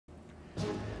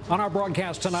On our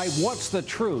broadcast tonight, what's the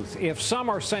truth? If some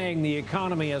are saying the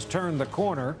economy has turned the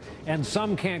corner and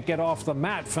some can't get off the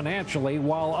mat financially,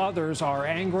 while others are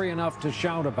angry enough to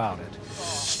shout about it.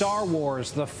 Star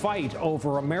Wars, the fight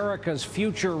over America's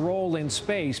future role in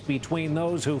space between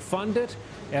those who fund it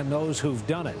and those who've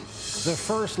done it. The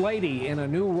First Lady in a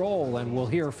new role, and we'll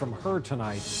hear from her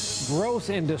tonight. Growth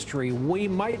industry, we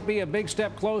might be a big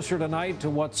step closer tonight to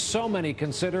what so many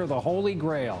consider the Holy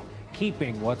Grail,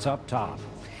 keeping what's up top.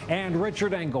 And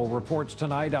Richard Engel reports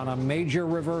tonight on a major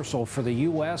reversal for the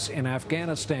U.S. in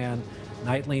Afghanistan.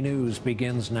 Nightly News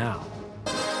begins now.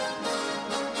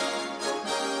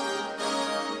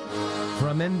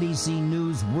 From NBC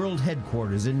News World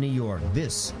Headquarters in New York,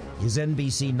 this is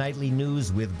NBC Nightly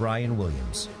News with Brian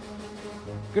Williams.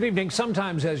 Good evening.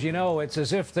 Sometimes, as you know, it's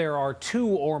as if there are two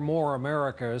or more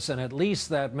Americas and at least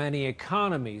that many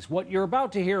economies. What you're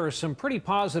about to hear are some pretty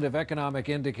positive economic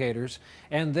indicators,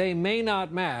 and they may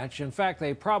not match. In fact,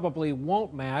 they probably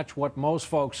won't match what most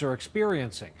folks are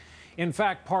experiencing. In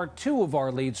fact, part two of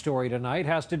our lead story tonight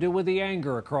has to do with the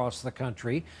anger across the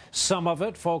country. Some of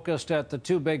it, focused at the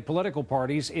two big political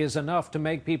parties, is enough to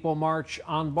make people march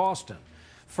on Boston.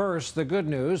 First, the good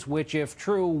news, which, if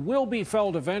true, will be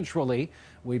felt eventually.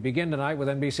 We begin tonight with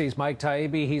NBC's Mike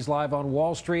Taibbi. He's live on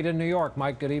Wall Street in New York.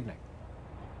 Mike, good evening.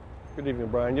 Good evening,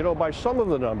 Brian. You know, by some of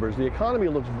the numbers, the economy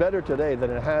looks better today than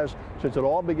it has since it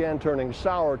all began turning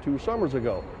sour 2 summers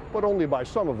ago, but only by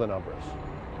some of the numbers.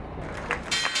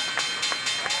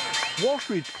 Wall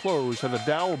Street's close had a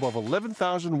Dow above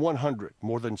 11,100,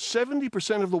 more than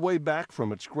 70% of the way back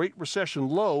from its Great Recession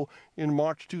low in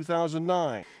March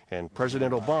 2009. And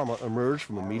President Obama emerged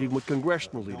from a meeting with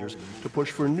congressional leaders to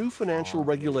push for new financial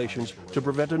regulations to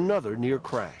prevent another near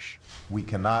crash. We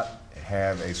cannot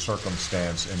have a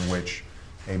circumstance in which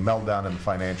a meltdown in the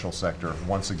financial sector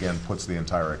once again puts the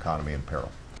entire economy in peril.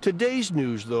 Today's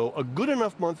news, though, a good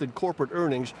enough month in corporate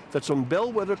earnings that some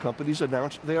bellwether companies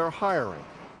announced they are hiring.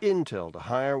 Intel to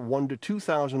hire 1,000 to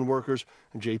 2,000 workers,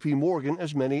 and J.P. Morgan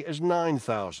as many as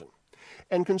 9,000.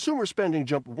 And consumer spending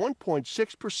jumped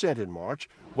 1.6% in March,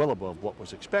 well above what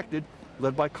was expected,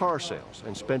 led by car sales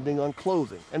and spending on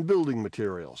clothing and building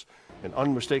materials, an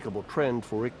unmistakable trend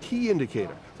for a key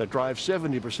indicator that drives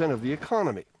 70% of the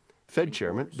economy. Fed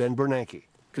Chairman Ben Bernanke.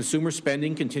 Consumer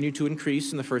spending continued to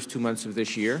increase in the first 2 months of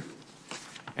this year,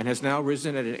 and has now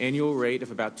risen at an annual rate of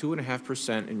about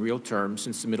 2.5% in real terms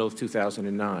since the middle of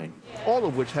 2009. All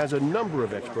of which has a number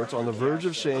of experts on the verge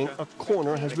of saying a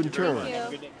corner has been turned.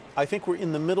 I think we're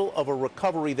in the middle of a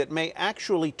recovery that may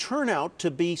actually turn out to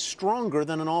be stronger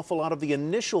than an awful lot of the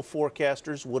initial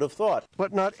forecasters would have thought.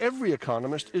 But not every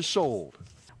economist is sold.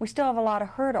 We still have a lot of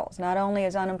hurdles. Not only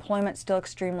is unemployment still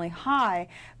extremely high,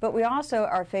 but we also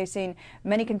are facing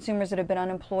many consumers that have been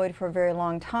unemployed for a very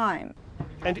long time.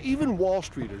 And even Wall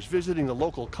Streeters visiting the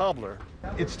local cobbler.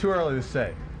 It's too early to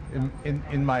say.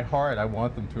 In my heart, I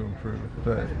want them to improve,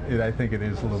 but I think it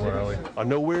is a little early. Are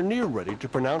nowhere near ready to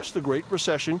pronounce the Great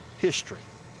Recession history.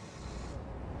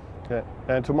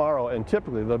 And tomorrow, and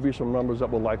typically, there'll be some numbers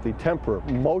that will likely temper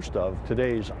most of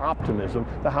today's optimism.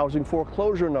 The housing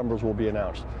foreclosure numbers will be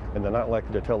announced, and they're not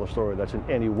likely to tell a story that's in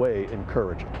any way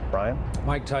encouraging. Brian?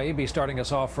 Mike Taibbi starting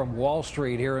us off from Wall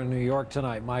Street here in New York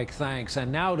tonight. Mike, thanks. And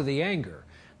now to the anger.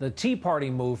 The Tea Party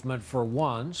movement, for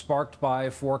one, sparked by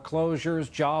foreclosures,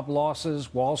 job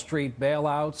losses, Wall Street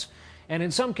bailouts, and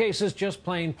in some cases just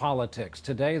plain politics.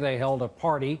 Today they held a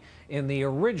party in the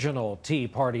original Tea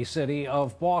Party city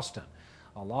of Boston.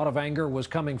 A lot of anger was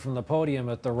coming from the podium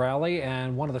at the rally,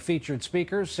 and one of the featured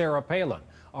speakers, Sarah Palin,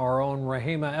 our own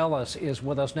Rahima Ellis, is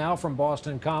with us now from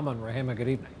Boston Common. Rahima, good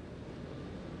evening.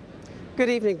 Good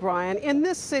evening, Brian. In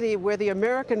this city where the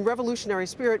American revolutionary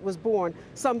spirit was born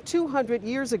some 200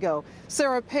 years ago,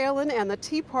 Sarah Palin and the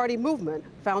Tea Party movement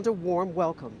found a warm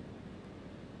welcome.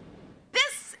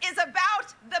 This is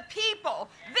about the people.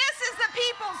 This is the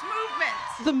people's movement.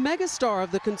 The megastar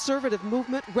of the conservative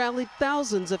movement rallied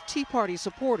thousands of Tea Party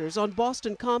supporters on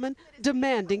Boston Common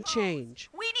demanding change.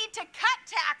 We need to cut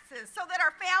taxes so that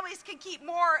our families can keep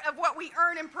more of what we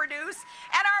earn and produce.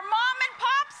 And our mom and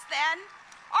pops then,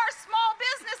 our small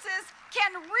businesses,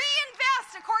 can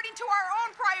reinvest according to our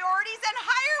own priorities and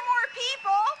hire more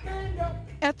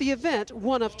people. At the event,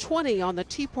 one of 20 on the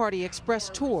Tea Party Express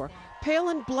tour,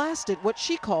 Palin blasted what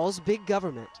she calls big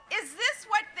government. Is this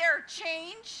what their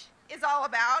change is all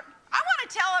about? I want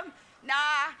to tell them,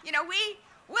 nah,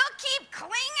 we'll keep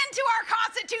clinging to our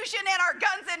Constitution and our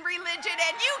guns and religion,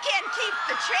 and you can keep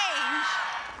the change.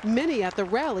 Many at the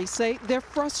rally say they're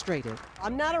frustrated.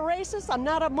 I'm not a racist, I'm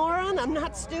not a moron, I'm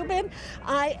not stupid.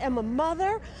 I am a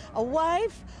mother, a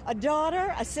wife, a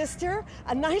daughter, a sister,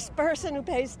 a nice person who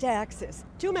pays taxes.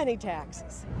 Too many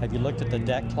taxes. Have you looked at the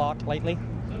debt clock lately?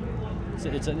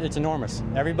 It's enormous.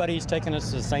 Everybody's taking us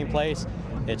to the same place.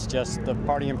 It's just the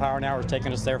party in power now is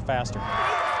taking us there faster.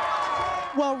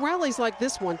 While rallies like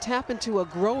this one tap into a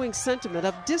growing sentiment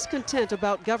of discontent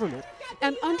about government,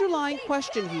 an underlying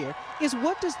question here is,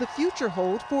 what does the future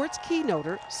hold for its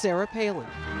keynoter, Sarah Palin?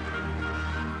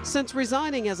 Since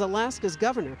resigning as Alaska's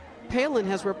governor, Palin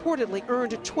has reportedly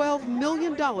earned $12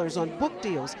 million on book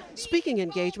deals, speaking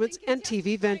engagements, and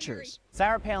TV ventures.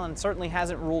 Sarah Palin certainly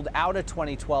hasn't ruled out a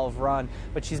 2012 run,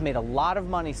 but she's made a lot of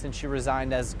money since she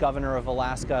resigned as governor of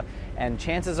Alaska, and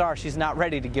chances are she's not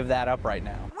ready to give that up right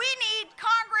now. We need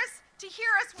Congress to hear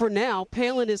us. For now,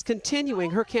 Palin is continuing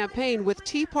her campaign with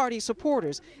Tea Party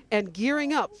supporters and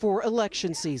gearing up for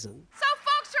election season. So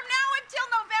folks, from now until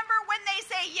November, when they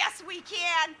say, yes, we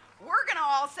can, we're going to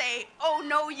all say, oh,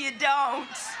 no, you don't.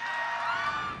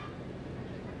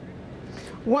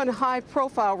 One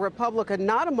high-profile Republican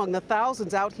not among the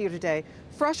thousands out here today,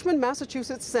 freshman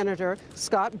Massachusetts Senator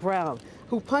Scott Brown,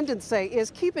 who pundits say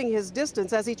is keeping his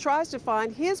distance as he tries to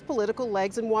find his political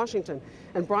legs in Washington.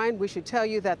 And Brian, we should tell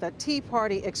you that the Tea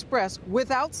Party Express,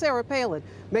 without Sarah Palin,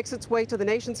 makes its way to the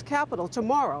nation's capital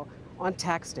tomorrow on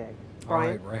Tax Day.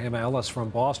 Brian? All right, Rahima Ellis from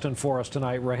Boston for us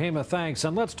tonight. Rahima, thanks.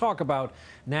 And let's talk about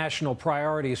national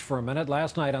priorities for a minute.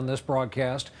 Last night on this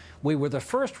broadcast, we were the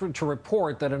first to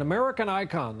report that an American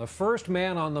icon, the first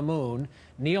man on the moon,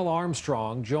 Neil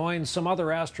Armstrong, joined some other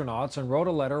astronauts and wrote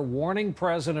a letter warning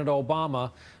President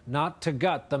Obama not to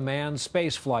gut the manned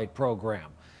spaceflight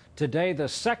program. Today, the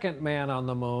second man on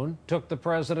the moon took the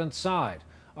president's side.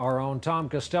 Our own Tom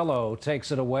Costello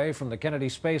takes it away from the Kennedy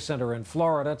Space Center in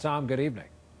Florida. Tom, good evening.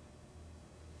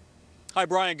 Hi,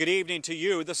 Brian. Good evening to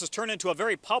you. This has turned into a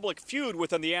very public feud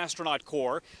within the astronaut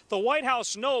corps. The White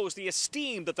House knows the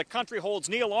esteem that the country holds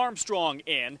Neil Armstrong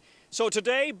in. So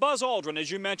today, Buzz Aldrin, as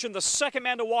you mentioned, the second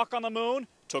man to walk on the moon,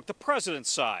 took the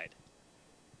president's side.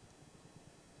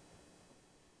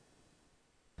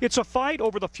 It's a fight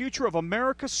over the future of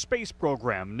America's space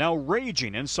program, now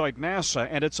raging inside NASA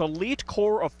and its elite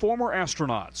core of former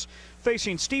astronauts.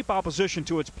 Facing steep opposition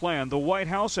to its plan, the White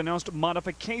House announced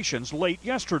modifications late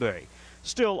yesterday.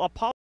 Still,